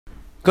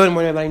Good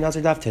morning, everybody.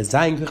 Nazir Daf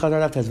Tezayin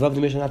Pichadar Daf Tezvav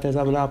the Mishnah Daf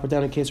Tezvav and I'll put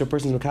down in case where a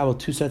person is makabel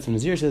two sets of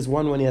Nazir says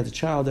one when he has a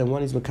child and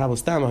one he's makabel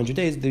stam 100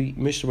 days. The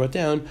Mishnah wrote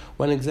down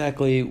when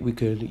exactly we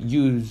could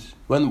use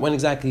when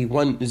exactly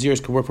one Nazir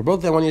could work for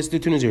both. Then one he has to do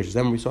two Nazir.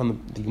 Then we saw in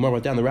the Gemara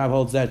wrote down the Rav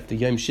holds that the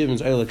Yom Shivim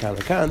is Oil Lekan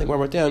Lekan. The Gemara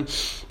wrote down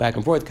back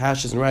and forth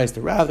Kashas and Rice to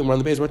Rav. And one on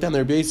the base wrote down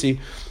there Beisi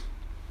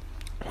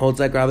holds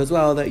like Rav as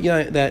well that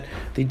that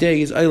the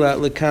day is Oil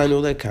Lekan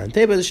Lekan.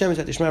 Teba the Shem is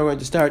at the Shema. We're going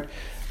to start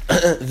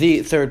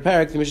the third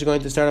parak. The Mishnah is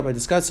going to start out by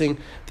discussing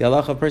the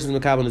halacha of persons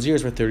makabel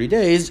nazirs for 30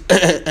 days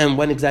and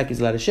when exactly he's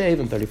allowed to shave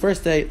on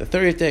 31st day, the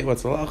 30th day,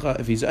 what's the halacha?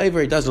 If he's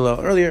over, he does it a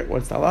little earlier,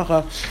 what's the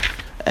halacha?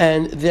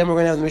 And then we're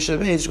going to have the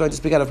Mishnah is going to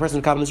speak out of a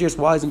person makabel nazirs,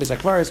 why he's in Beis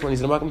HaKvaros, when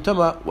he's in a Makam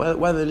Tumah,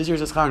 whether the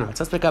nazirs is char or not.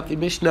 So let's pick up the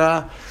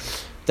Mishnah.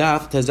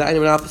 Daf Tezayin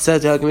and Daf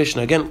says the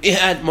Mishnah. Again, we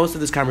had most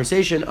of this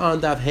conversation on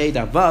Daf Hey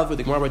Daf Vav, where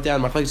the Gemara wrote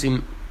down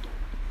Machlokes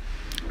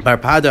Bar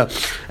Pada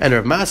and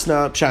Rav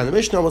Masna Pshat in the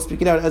Mishnah. We'll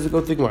speak it out as we go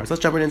through the Gemara. So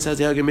let's jump right in. Says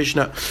the Haggadah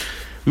Mishnah.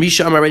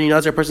 Misha Amar Reni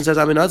Nazir. A person says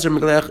I'm a Nazir.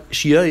 Megalech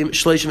Shiyayim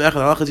Shleishim Echad.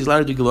 Halachas he's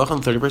allowed to do Giluach on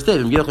the 31st day.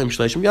 Megalechim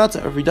Shleishim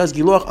Yatza. If he does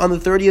Giluach on the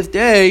 30th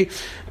day,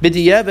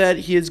 B'diavad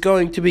he is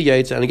going to be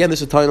Yatza. And again,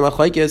 this is telling the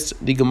Machlokes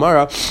the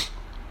Gemara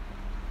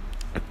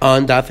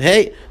on Daf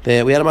Hey.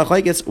 We had a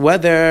machlokes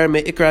whether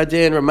me'ikra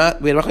din we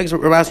had a machlokes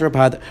Ramas and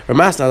Rapad.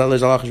 Ramas now that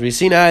there's a halachas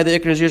v'sinai the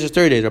ikra nazir is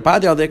 30 days.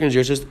 Rapad the ikra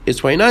nazir is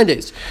 29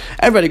 days.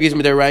 Everybody agrees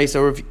with their rights.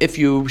 So if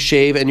you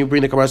shave and you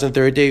bring the kamaras on the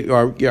third day, you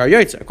are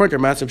yotza. According to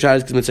Ramas and Pshat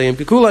is because mitzayim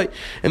kikulai,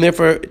 and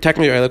therefore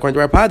technically according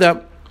to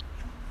Rapad.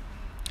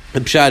 The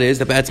pshat is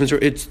that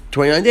it's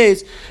 29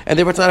 days, and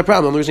therefore it's not a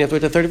problem. I'm losing after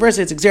the 31st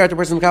day. It's exer the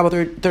person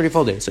makabel 30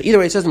 full days. So either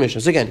way, it says the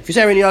Mishnah. So again, if you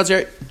say any odds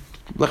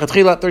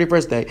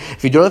 31st day.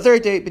 If you do it on the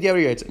third day,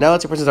 now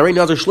let's say a person is already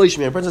Nazir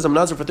Shleishim, a person is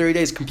Nazir for 30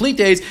 days, complete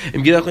days,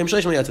 and in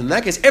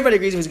that case, everybody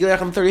agrees if he's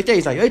Gilach on 30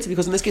 days. Not Yaitz,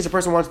 because in this case, a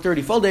person wants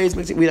 30 full days.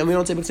 We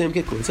don't say Mitzayim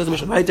Kitku. It says the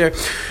Mishnah right there.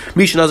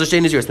 Misha Nazir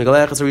Shtein Nazir.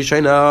 Megalech so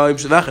Rishayna Yom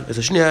Shavachet. It's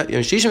a Shnia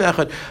Yom Shishim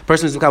Echad.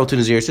 Person is Makabel 2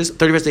 Nazirs.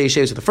 31st day he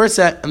shaves with the first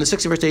set, and the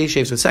 61st day he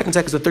shaves with the second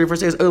set. Because the 31st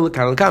day is Oil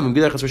Lekan Lekan.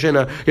 Megalech so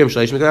Rishayna Yom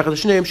Shleishim. Megalech the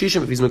Shnia Yom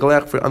Shishim. If he's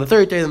Megalech on the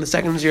third day, then the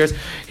second Nazirs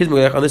he's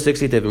Megalech on the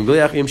 60th day.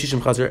 Megalech Yom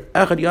Shishim Chazer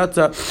Echad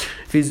Yatza.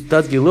 If he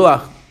does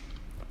Giluach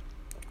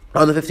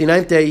on the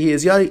 59th day, he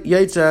is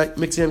Yaitza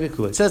Mitzayim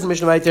Gekula. It says the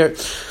Mishnah right there,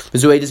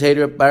 Zuhaid is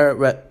Hader Bar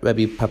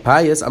Rabbi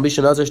Papayas,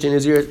 Ambishan Nazar Shtein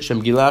Nazir,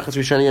 Shem Gilach, is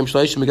Rishon Yom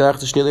Shleishim, Megalach,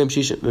 Shnei Yom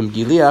Shishim,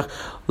 Giliach,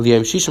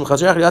 Yom Shishim,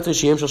 Chazerach, Yatza,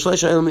 Shiyam Shal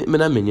Shleishim,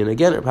 Menam Minyan.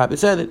 Again, Rabbi Papayas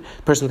said that the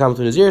person comes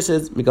to Nazir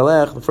says,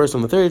 Megalach, the first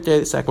on the 30th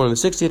day, the second one on the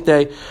 60th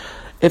day.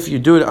 If you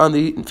do it on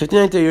the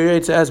 59th day, you're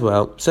Yaitza as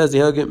well. Says the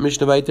Haggadah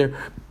Mishnah right there.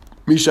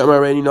 Misha Amar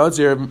Reni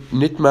Nazir,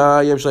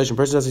 Nitma Yom Shleishim,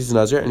 person says he's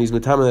Nazir, and he's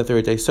Matam on the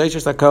 30th day. Seicher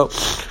Sakal.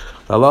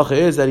 The halacha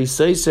is that he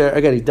says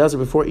again. He does it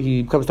before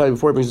he becomes time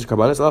before he brings his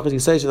karbanos. The halacha is he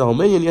says the whole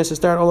minyan. He has to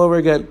start all over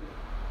again.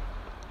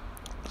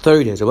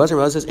 30 days.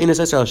 Rabbi says in a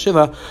seiser al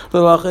shiva. The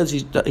halacha is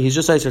he's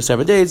just seiser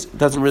 7 days.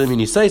 Doesn't really mean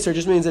he's seiser.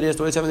 Just means that he has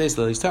to wait 7 days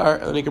till he's tar,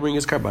 and then he can bring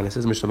his karbanos.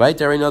 Says Mishnah right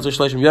there. Nazir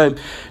shleishim yom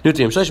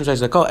nutiyim shleishim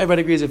seiser kol.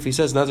 Everybody agrees if he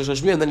says Nazir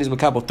shleishim yom, then he's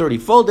makabel 30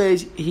 full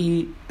days.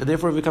 He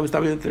therefore becomes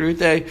tabim on the 30th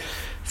day.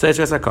 Says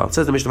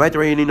the Mishnah right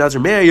there. You need Nazir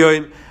mei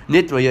yom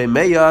nitma yom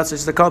meya.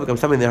 Says the kol becomes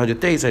tabim in the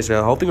 100 days. Says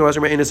the whole thing. Nazir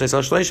mei in a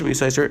seiser shleishim. You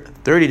seiser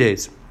 30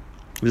 days.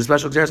 There's a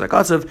special exercise like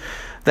Atzav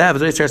that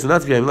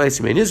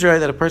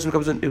that a person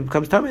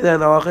becomes tummy, then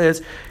the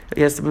halacha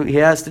is he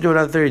has to do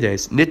another 30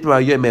 days.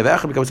 Nitma yom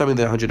me'evach becomes something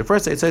the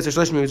 101st day. It says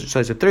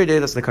 30 days.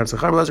 That's the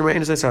concept. Lazar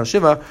in says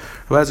Shiva.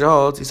 Lazar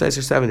holds. He says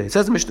 7 days.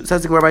 Says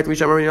the Gemara right to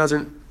Mishnah Amar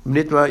Nazir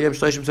Nitma yom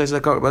shleishim says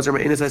Lazar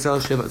in says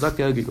Shiva.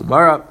 Zakti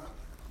Gemara.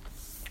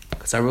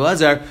 Says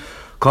Lazar.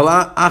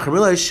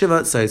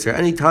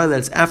 Any time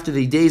that's after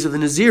the days of the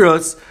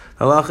Nazirot,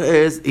 halacha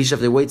is he should have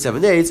to wait 7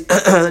 days,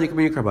 then he can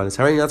bring your karbanos.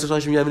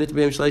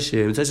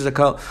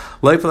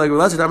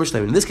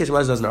 In this case,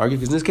 Rav doesn't argue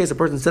because in this case, a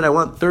person said, "I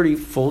want 30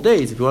 full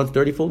days." If you want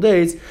 30 full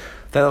days,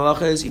 then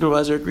halacha is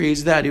Rav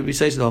agrees that he would be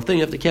saying the whole thing.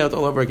 You have to count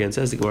all over again.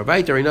 Says the Gemara,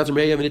 right?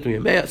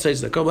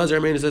 Says the Kol and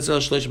says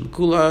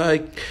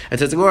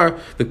the Gemara,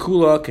 the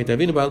Kula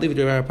Ketavina about leave it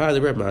to part of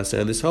the Rebbe.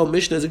 And this whole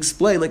Mishnah is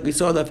explained like we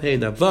saw in that Hey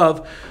and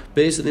Vav,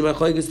 based on the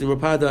Machlokes, the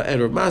Rapada and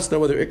Rav Masna,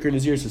 whether Ikra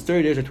Nazir is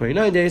 30 days or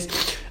 29 days,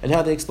 and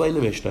how they explain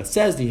the Mishnah.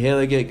 Says the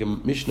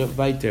Heilige Mishnah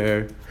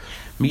weiter.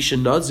 Misha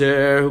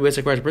Nazir, who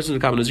basically requires a person to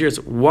come Nazir,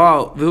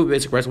 who basically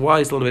requires why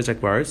he's still in the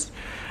basic bars.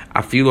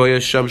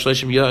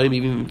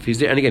 Even if he's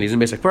there, and again he's in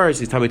basic Faris,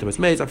 he's Tamei Tamas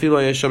Meis.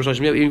 Even if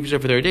he's there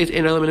for 30 days,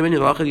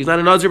 he's not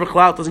a Nazir, but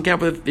Clout doesn't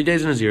count for the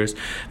days in Nazirs.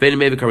 Then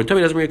maybe carbon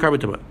tummy doesn't bring a carbon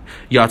tummy.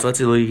 Yatz, let's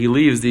say he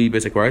leaves the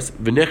basic Faris,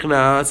 and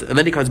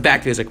then he comes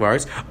back to basic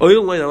Faris.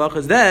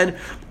 Then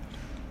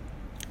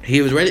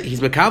he was ready. He's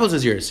makabel's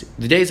Nazirs.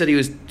 The days that he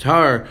was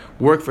tar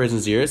work for his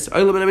Nazirs.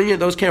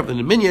 Those count for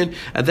the minyan,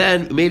 and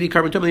then maybe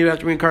carbon tummy. You have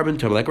to bring carbon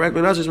tummy like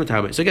regular Nazir's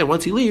matame. So again,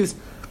 once he leaves.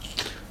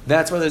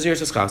 That's when the Nazir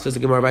is chas. Says the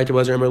Gemara right to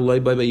was Loy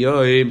by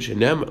Yoim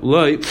Shenem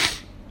Loy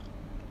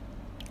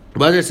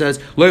Mother says,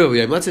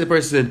 let's say the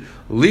person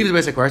leaves the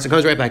basic farce and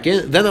comes right back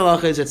in, then the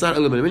halacha is it's not a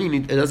limited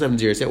minute, it doesn't have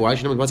Nazir yet. Why?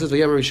 He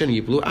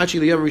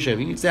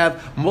needs to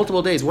have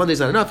multiple days. One day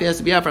is not enough, he has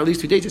to be out for at least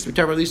 2 days, he has to be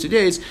for at least 2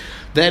 days,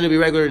 then it'll be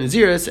regular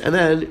Naziris, and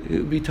then it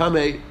would be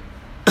Tameh,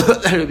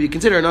 and it would be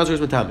considered a Nazir's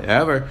Matame.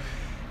 However,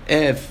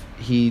 if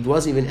he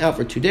wasn't even out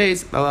for 2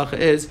 days, the halacha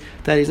is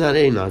that he's not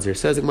a Nazir.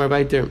 Says the Gemara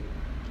right there.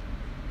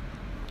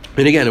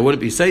 And again, it wouldn't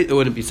be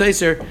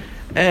Seiser,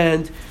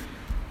 and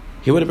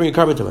he wouldn't bring a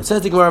carbon to him. It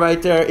says the Gemara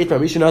right there, a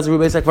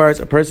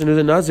person who's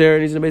a Nazir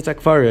and he's in a Beis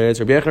HaKfaris,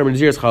 Rabbi Yechon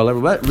Nazir is Chal,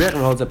 Rabbi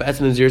Yechon holds up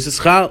Etzem Nazir is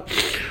Chal,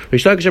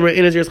 Rish Lakish Amar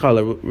in Nazir is Chal,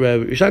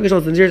 Rish Lakish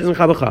holds Nazir is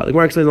Chal B'Chal. The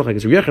Gemara explains like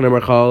this, Rabbi Yechon Amar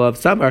Chal of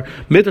Samar,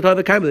 Mitzvah Tav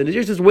Kaimel, the Nazir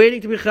is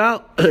waiting to be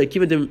Chal, keep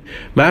it in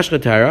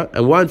Mashchatara,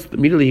 and once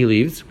immediately he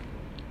leaves,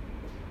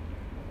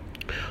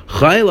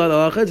 Chayla, the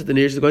halacha is that the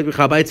Nazir is going to be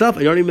Chal by itself,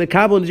 and you don't even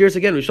Mekabel Nazir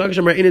again, Rish Lakish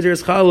Amar in Nazir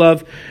is Chal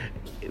of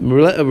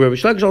unless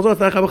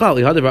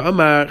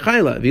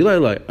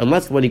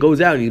when he goes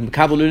out and he's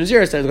kabel new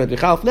Nazir says going to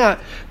be chalf not,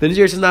 the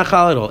Nazir is not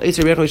chal at all.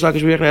 Mishnah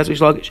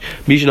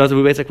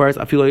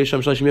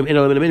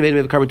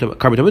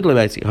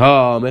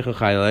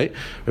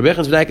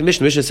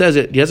says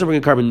it, he doesn't bring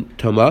a carbon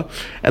toma,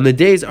 and the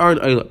days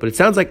aren't oila, but it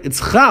sounds like it's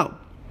chal.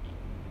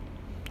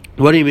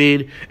 What do you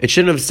mean? It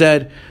shouldn't have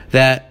said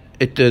that.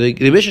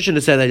 The Mishnah shouldn't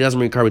have said that he doesn't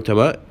bring carbon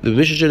toma. The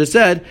Mishnah should have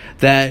said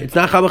that it's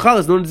not chal b'chal,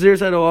 it's no Nazir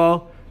at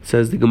all.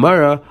 Says the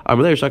Gemara,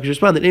 Amalei Rishlakish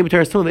respond that ain't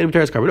B'teres Toma, ain't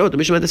B'teres Carbon. No, what the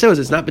Mishnah meant to say was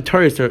it's not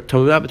B'teres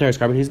Toma, not B'teres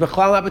Carbon. He's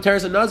B'chlal, not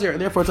B'teres and Nazir,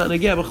 and therefore it's not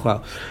Negeh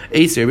B'chlal.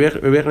 Eiser,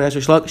 Rebbeich Nash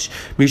Rishlakish,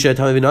 Misha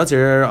Tama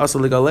V'Nazir, also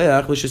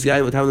Legaleach, Lishas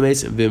Yayim, L'Tam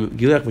L'Meis,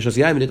 V'Gilech, V'Shas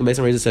Yayim, V'Nikum Meis,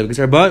 and raises 7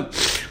 Gisar, but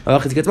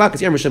Alachit gets Makas,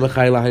 Yam Rishem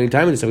L'Chayla, Haning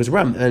Time, and it's a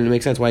Ram, and it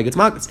makes sense why he gets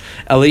Makas.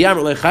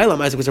 Eliyam L'Chayla,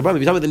 Ma'asik Gisar Ram,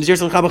 if you tell me the Nazir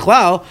is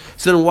B'chlal,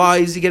 so then why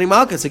is he getting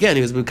Makas? Again,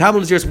 he was B'kabel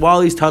Nazir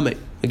while he's Tameh.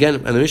 Again,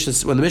 and when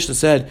the Mishnah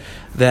said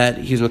that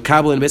he was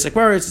Makabel in Beis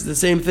HaKfaris, it's the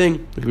same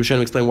thing. We were trying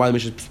to explain why the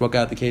Mishnah spoke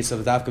out the case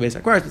of the Dafka Beis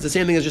HaKfaris. It's the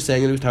same thing as just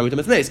saying it was Tamei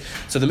Tumas Meis.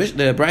 So the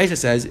Brisa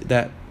says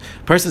that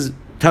person's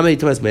Tamei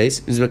Tumas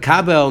Meis is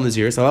Makabel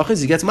Nazir. So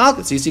he gets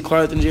Malchus. So you see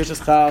clearly the Nazir is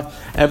Chal,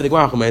 everything.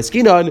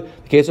 The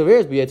case over here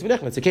is B'yetz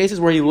V'nechmet. The cases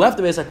where he left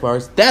the Beis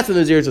HaKfaris, that's when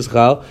the Nazir is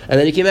Chal, and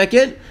then he came back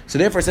in. So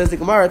therefore, says the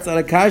Gemara, it's not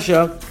a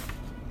kasha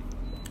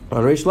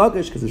on Reish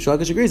Lakish, because Reish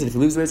Lakish agrees that if he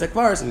leaves the Beis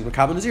HaKfaris and he's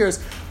Makabel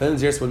Naziris, then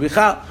Naziris would be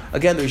Chal.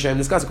 Again, the Rishonim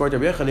discuss according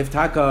to Rabbi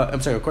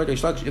Yechon, according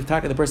to Reish Lakish, if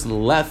Taka the person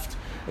left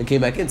and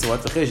came back in, so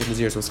what's the chish if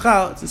Naziris was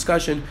Chal? It's a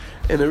discussion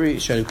in the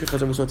Rishonim. Quick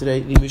chazar we saw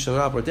today, the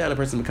Mishnah brought down a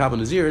person Makabel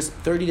Naziris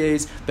 30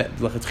 days.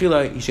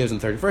 He shaves on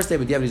the 31st day,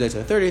 but the Yavni on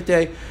the 30th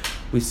day.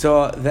 We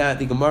saw that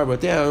the Gemara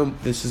brought down.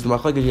 This is the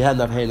machlokes you had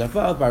enough hay enough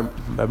of by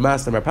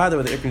Master Marpada,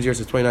 where the Ikrin Naziris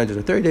is 29 days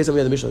or 30 days. And we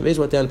had the Mishnah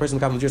brought down. The person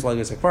Makabel Naziris while in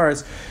Beis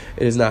HaKfaris,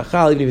 it is not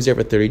Chal even if he's there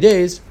for 30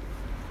 days.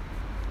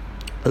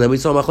 And then we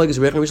saw Machlokes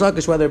Rebbeich and Reish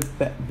Lakish whether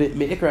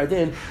Me'ikra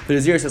Adin the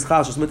Naziris is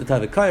Chal Shesmut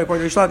Tavik Kai.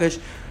 According to Reish Lakish,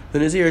 the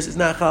Naziris is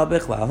not Chal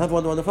Bichlal. Have a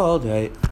wonderful day.